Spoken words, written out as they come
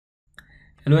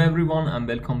Hello everyone and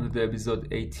welcome to the episode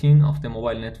 18 of the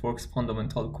Mobile Networks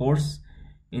Fundamental course.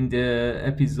 In the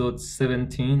episode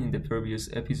 17, in the previous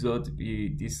episode, we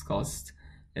discussed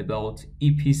about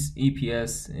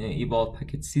EPS, Evolved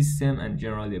Packet System, and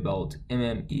generally about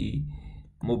MME,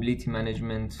 mobility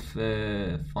management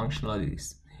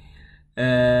functionalities.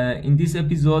 In this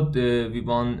episode, we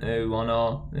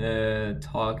wanna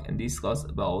talk and discuss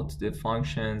about the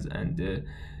functions and the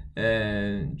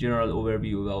general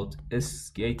overview about S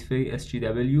gateway,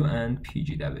 SGW, and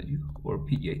PGW or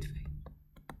P gateway.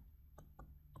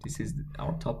 This is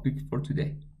our topic for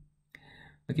today.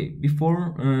 Okay,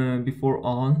 before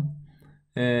all,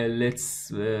 let's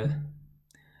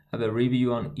have a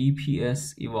review on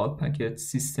EPS, Evolved Packet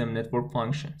System Network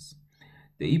Functions.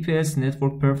 The EPS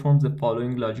network performs the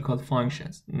following logical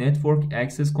functions: network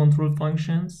access control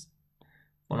functions,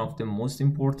 one of the most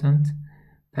important,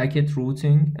 packet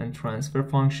routing and transfer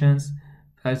functions.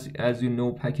 As you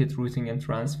know, packet routing and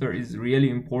transfer is really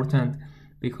important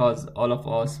because all of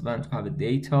us want to have a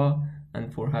data,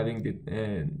 and for having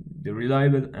the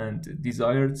reliable and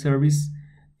desired service,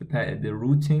 the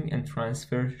routing and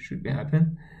transfer should be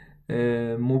happen.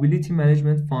 Mobility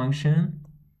management function,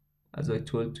 as I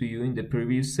told to you in the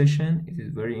previous session, it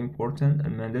is very important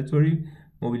and mandatory.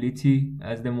 Mobility,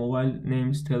 as the mobile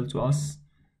names tell to us,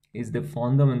 is the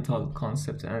fundamental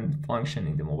concept and function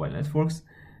in the mobile networks.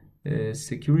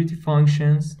 Security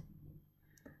functions,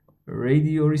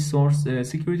 radio resource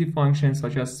security functions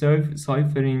such as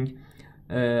ciphering,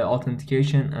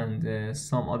 authentication, and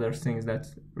some other things that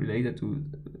related to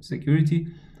security.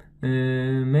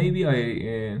 Maybe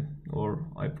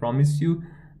I promise you,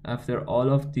 after all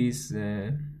of these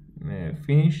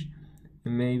finish,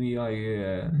 maybe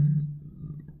I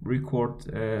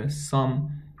record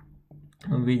some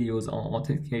videos on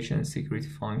authentication and security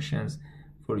functions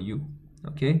for you.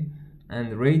 Okay,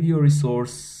 and radio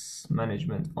resource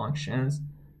management functions,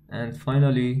 and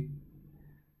finally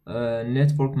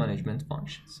network management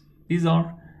functions. These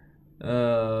are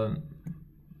the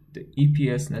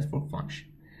EPS network function.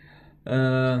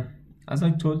 As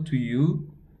I told to you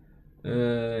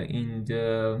in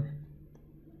the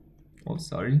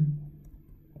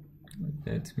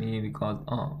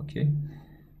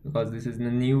because this is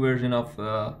the new version of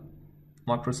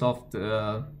Microsoft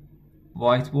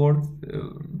Whiteboard,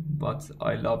 but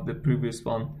I love the previous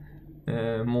one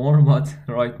more, but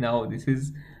right now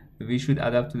we should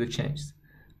adapt to the changes.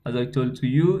 As I told to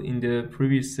you in the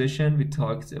previous session, we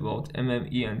talked about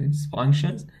MME and its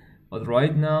functions, but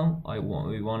right now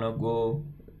we want to go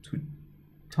to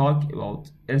talk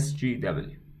about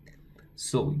SGW.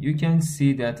 So you can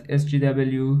see that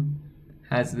SGW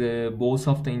has both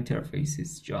of the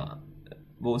interfaces,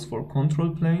 both for control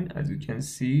plane, as you can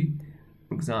see.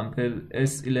 For example,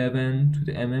 S11 to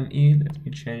the MME. Let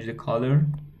me change the color.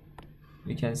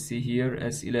 We can see here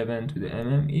S11 to the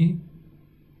MME,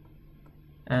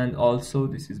 and also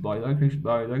this is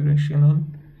bidirectional,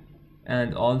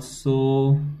 and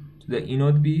also to the E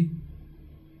node B,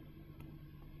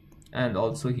 and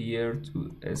also here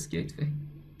to S gateway,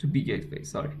 to B gateway,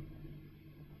 sorry.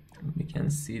 We can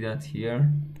see that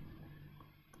here.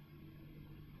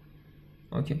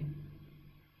 Okay,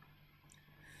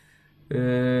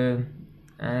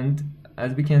 and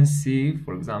as we can see,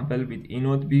 for example, with E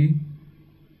node B,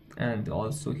 and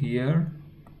also here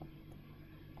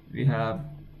we have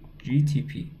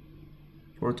GTP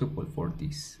protocol for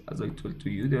this. As I told to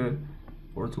you, the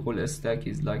protocol stack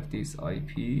is like this: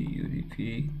 IP,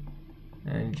 UDP,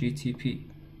 and GTP.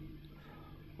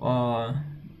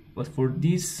 But for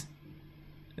this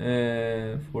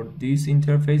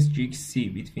interface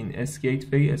GXC between S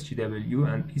gateway, SGW,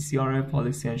 and PCRF,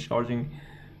 policy and charging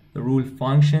rule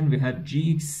function, we have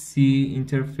GXC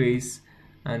interface,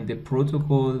 and the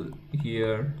protocol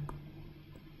here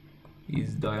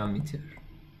is diameter.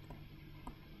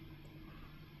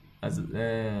 As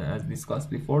discussed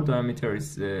before, diameter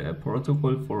is a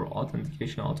protocol for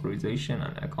authentication, authorization,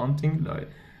 and accounting,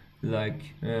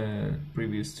 like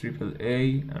previous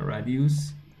AAA and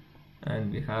radius.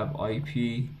 And we have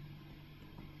IP,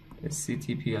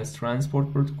 HTTP as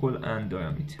transport protocol, and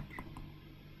diameter.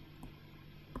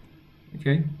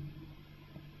 Okay,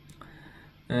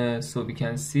 so we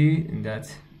can see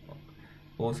that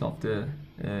both of the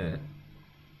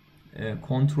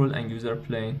control and user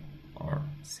plane are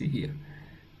here.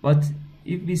 But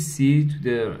if we see to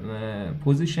the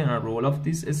position and role of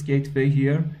this S gateway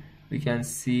here, we can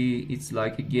see it's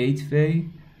like a gateway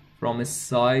from a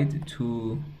side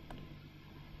to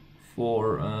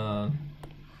for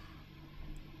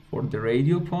the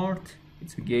radio part.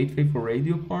 It's a gateway for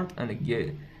radio part,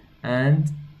 and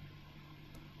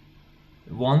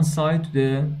one side to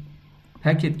the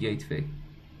packet gateway,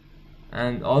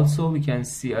 and also we can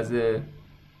see as a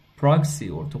proxy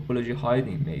or topology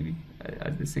hiding, maybe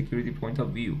at the security point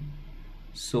of view.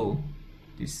 So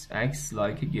this acts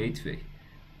like a gateway,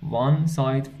 one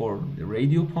side for the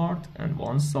radio part and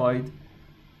one side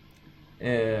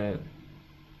a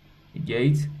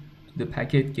gate to the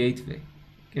packet gateway.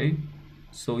 Okay,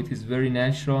 so it is very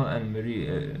natural and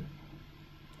very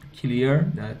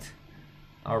clear that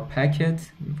our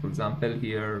packet, for example,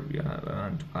 here we have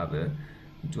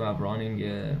running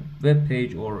a web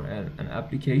page or an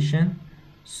application,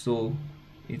 so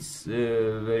it's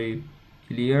very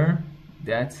clear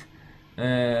that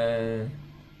the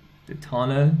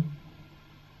tunnel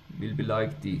will be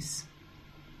like this.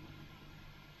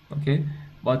 Okay,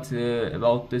 but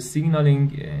about the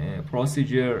signaling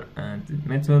procedure and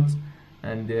methods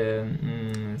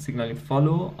and signaling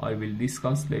follow, I will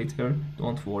discuss later,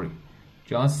 don't worry.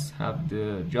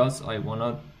 I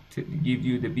wanna give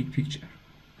you the big picture.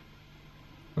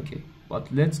 Okay,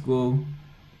 but let's go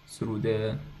through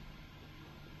the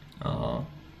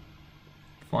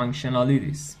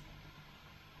functionalities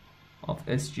of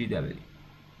SGW.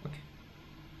 Okay,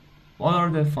 what are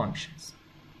the functions?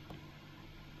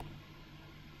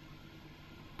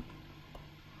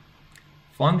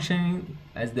 Functioning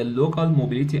as the local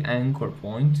mobility anchor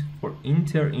point for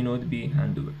inter-inode B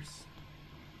handovers.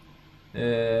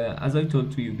 As I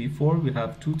told to you before, we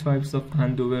have two types of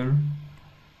handover,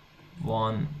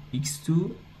 one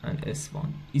X2 and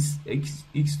S1.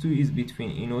 X2 is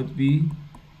between inode B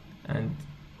and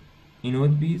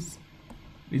inode B's,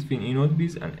 between inode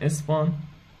B's, and S1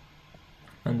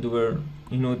 handover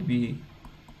inode B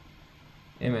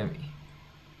MME.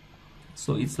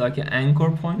 So it's like an anchor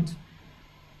point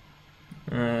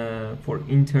for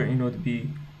inter-inode B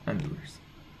handovers.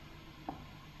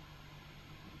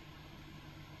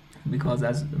 Because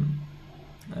as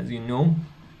you know,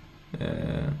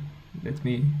 let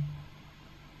me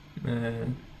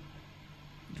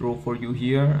draw for you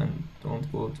here, and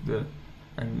don't go to the,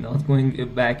 and not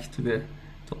going back to the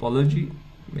topology.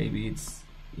 Maybe it's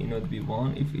inode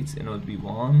B1. If it's inode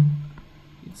B1,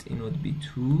 it's inode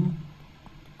B2,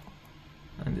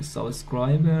 and the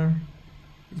subscriber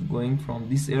is going from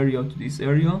this area to this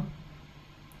area,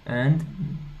 and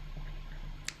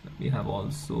we have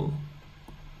also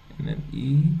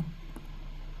MME,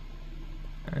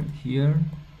 and here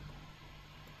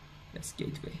that's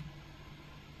gateway.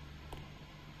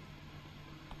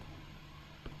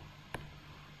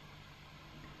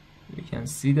 We can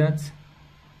see that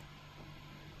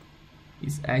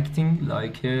it's acting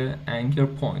like a anchor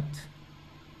point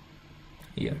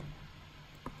here.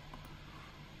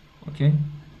 Okay,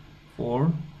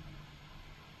 for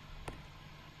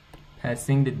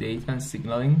passing the data and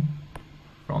signaling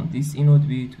from this inode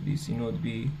B to this inode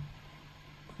B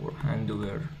for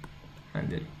handover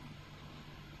handling.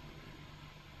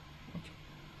 Okay.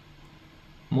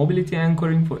 Mobility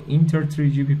anchoring for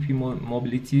inter-3GPP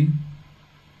mobility.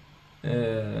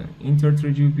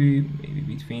 Inter-3GPP maybe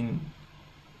between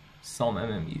some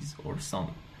MMEs or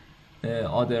some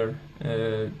other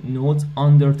nodes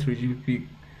under 3GPP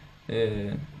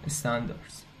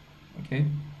standards. Okay,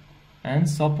 and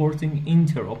supporting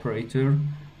inter-operator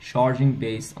charging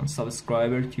based on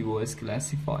subscriber QoS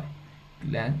class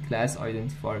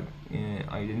identifier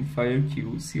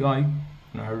QCI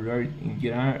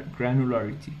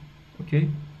granularity. Okay,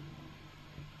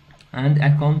 and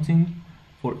accounting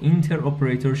for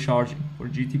inter-operator charging for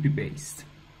GTP based.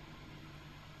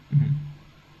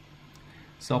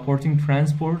 Supporting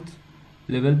transport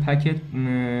level packet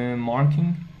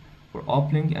marking for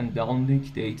uplink and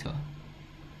downlink data,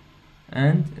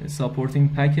 and supporting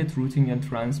packet routing and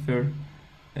transfer.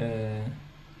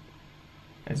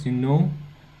 As you know,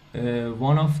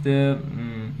 one of the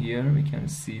here we can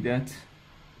see that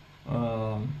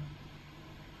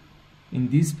in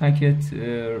this packet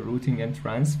routing and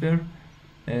transfer,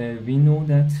 we know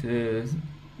that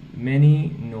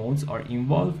many nodes are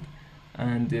involved,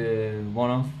 and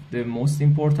one of the most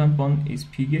important one is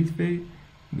P gateway,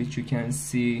 which you can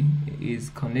see is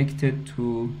connected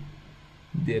to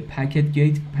the packet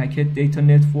data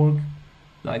network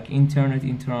like internet,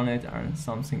 intranet, and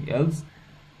something else.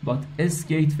 But S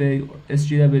gateway or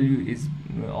SGW is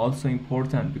also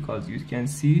important, because you can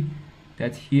see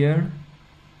that here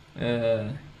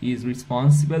it is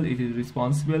responsible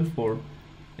for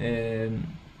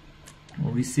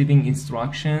receiving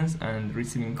instructions and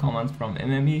receiving commands from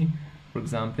MME. For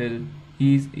example,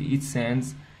 it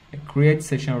sends a create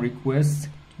session request to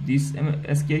this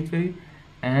S gateway,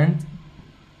 and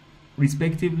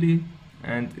respectively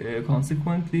and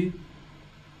consequently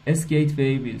S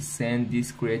gateway will send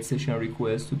this create session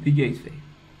request to P gateway,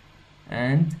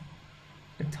 and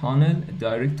a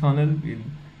direct tunnel will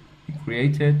be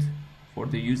created for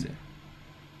the user.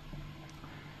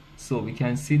 So we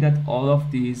can see that all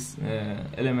of these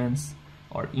elements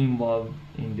are involved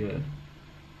in the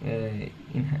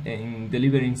in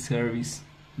delivering service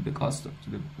to the customer, to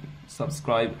the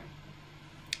subscriber.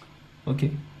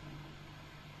 Okay,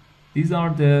 these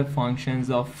are the functions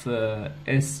of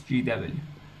SGW.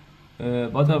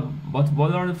 But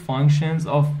what are the functions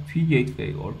of P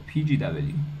gateway or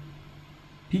PGW?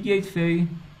 P gateway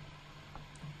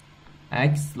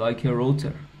acts like a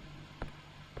router.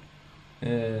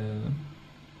 The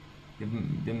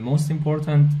most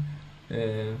important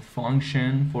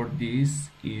function for this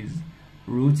is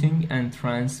routing and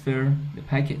transfer the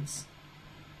packets,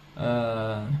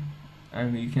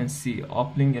 and you can see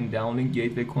uplink and downlink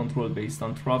gateway control based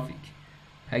on traffic,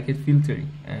 packet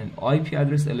filtering, and IP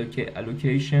address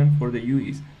allocation for the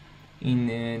UEs. In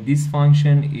this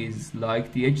function is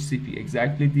like DHCP,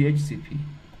 exactly DHCP,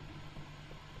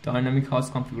 dynamic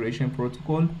host configuration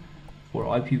protocol for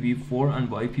IPv4 and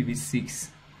IPv6.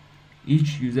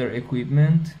 Each user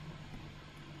equipment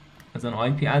has an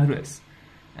IP address,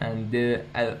 and the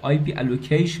IP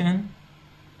allocation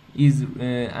is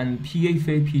and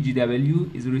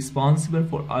PGW is responsible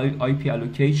for IP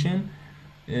allocation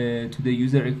to the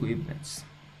user equipments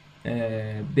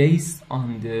based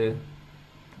on the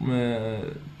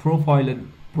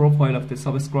profile of the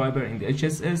subscriber in the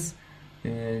HSS.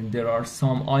 There are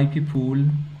some IP pool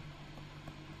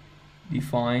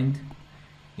defined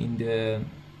in the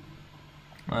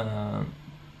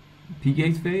P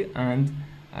gateway, and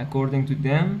according to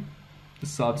them the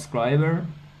subscriber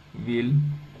will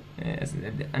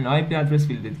an IP address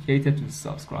will be dedicated to the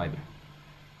subscriber.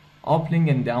 Uplink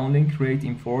and downlink create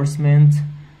enforcement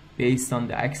based on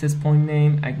the access point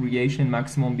name, aggregation,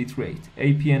 maximum bit rate,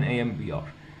 AP and AMBR.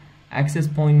 Access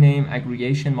point name,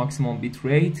 aggregation, maximum bit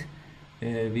rate,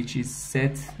 which is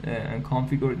set and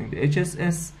configured in the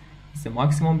HSS, is the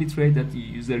maximum bit rate that the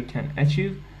user can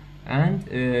achieve, and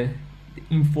the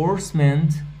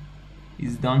enforcement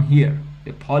is done here.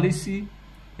 The policy,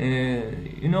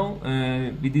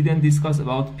 we didn't discuss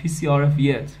about PCRF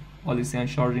yet, policy and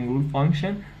charging rule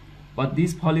function, but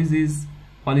these policies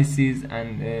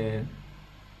and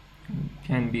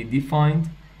can be defined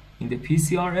in the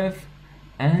PCRF,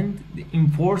 and the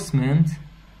enforcement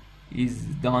is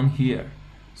done here.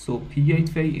 So P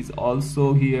gateway is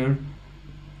also here,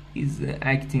 is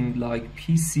acting like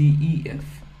PCEF.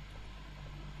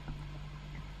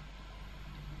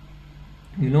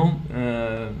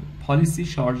 Policy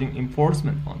charging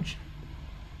enforcement function.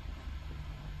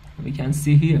 We can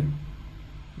see here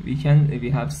we have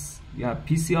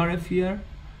PCRF here,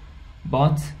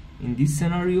 but in this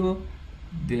scenario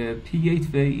the P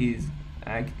gateway is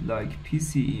act like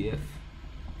PCEF,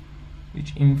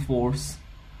 which enforce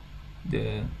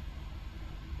the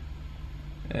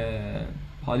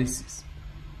policies,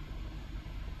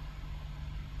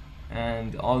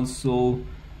 and also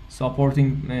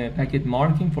supporting packet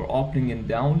marking for uplink and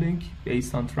downlink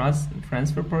based on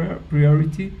transfer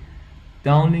priority,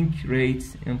 downlink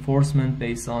rate enforcement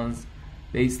based on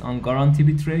guarantee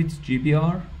bit rate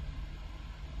GBR,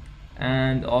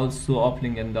 and also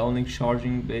uplink and downlink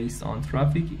charging based on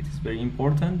traffic. It is very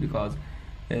important because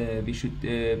we should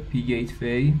P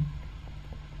gateway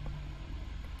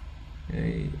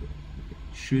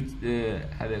should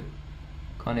have a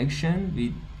connection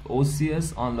with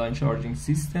OCS online charging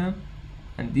system,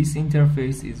 and this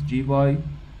interface is GY,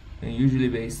 usually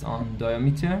based on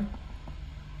diameter,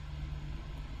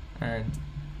 and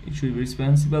it should be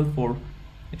responsible for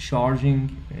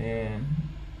charging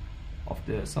of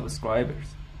the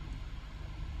subscribers.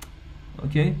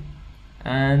 Okay,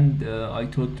 and I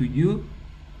told to you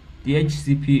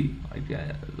DHCP IP,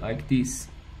 like this,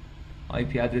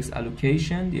 IP address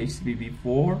allocation, DHCP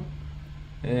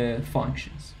v4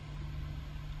 functions.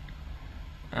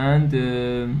 And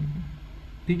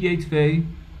P gateway,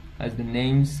 as the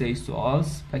name says to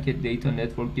us, packet data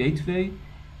network gateway,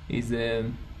 is a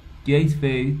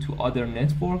gateway to other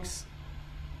networks.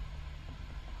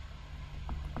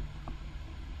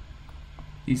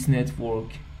 This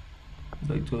network,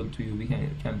 as I told to you,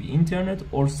 can be internet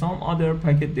or some other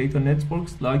packet data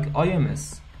networks like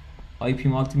IMS, IP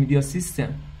multimedia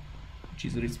system, which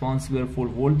is responsible for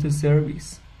VoLTE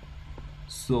service.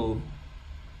 So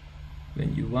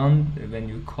when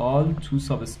you call two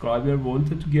subscriber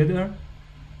VoLTE together,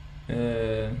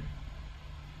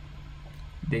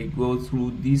 they go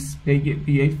through this P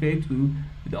gateway to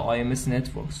the IMS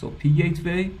network. So P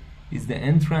gateway is the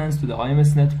entrance to the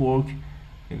IMS network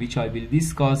which I will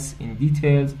discuss in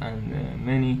details and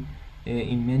many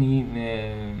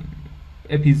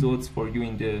episodes for you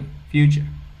in the future.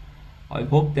 I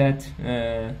hope that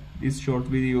this short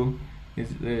video,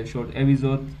 this short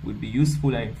episode will be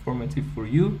useful and informative for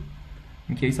you.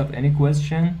 In case of any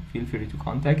question, feel free to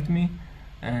contact me,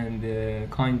 and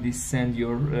kindly send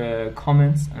your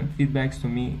comments and feedbacks to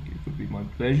me. It would be my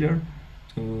pleasure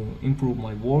to improve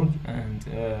my work and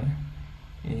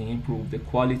improve the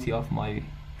quality of my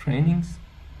trainings.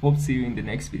 Hope to see you in the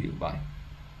next video. Bye.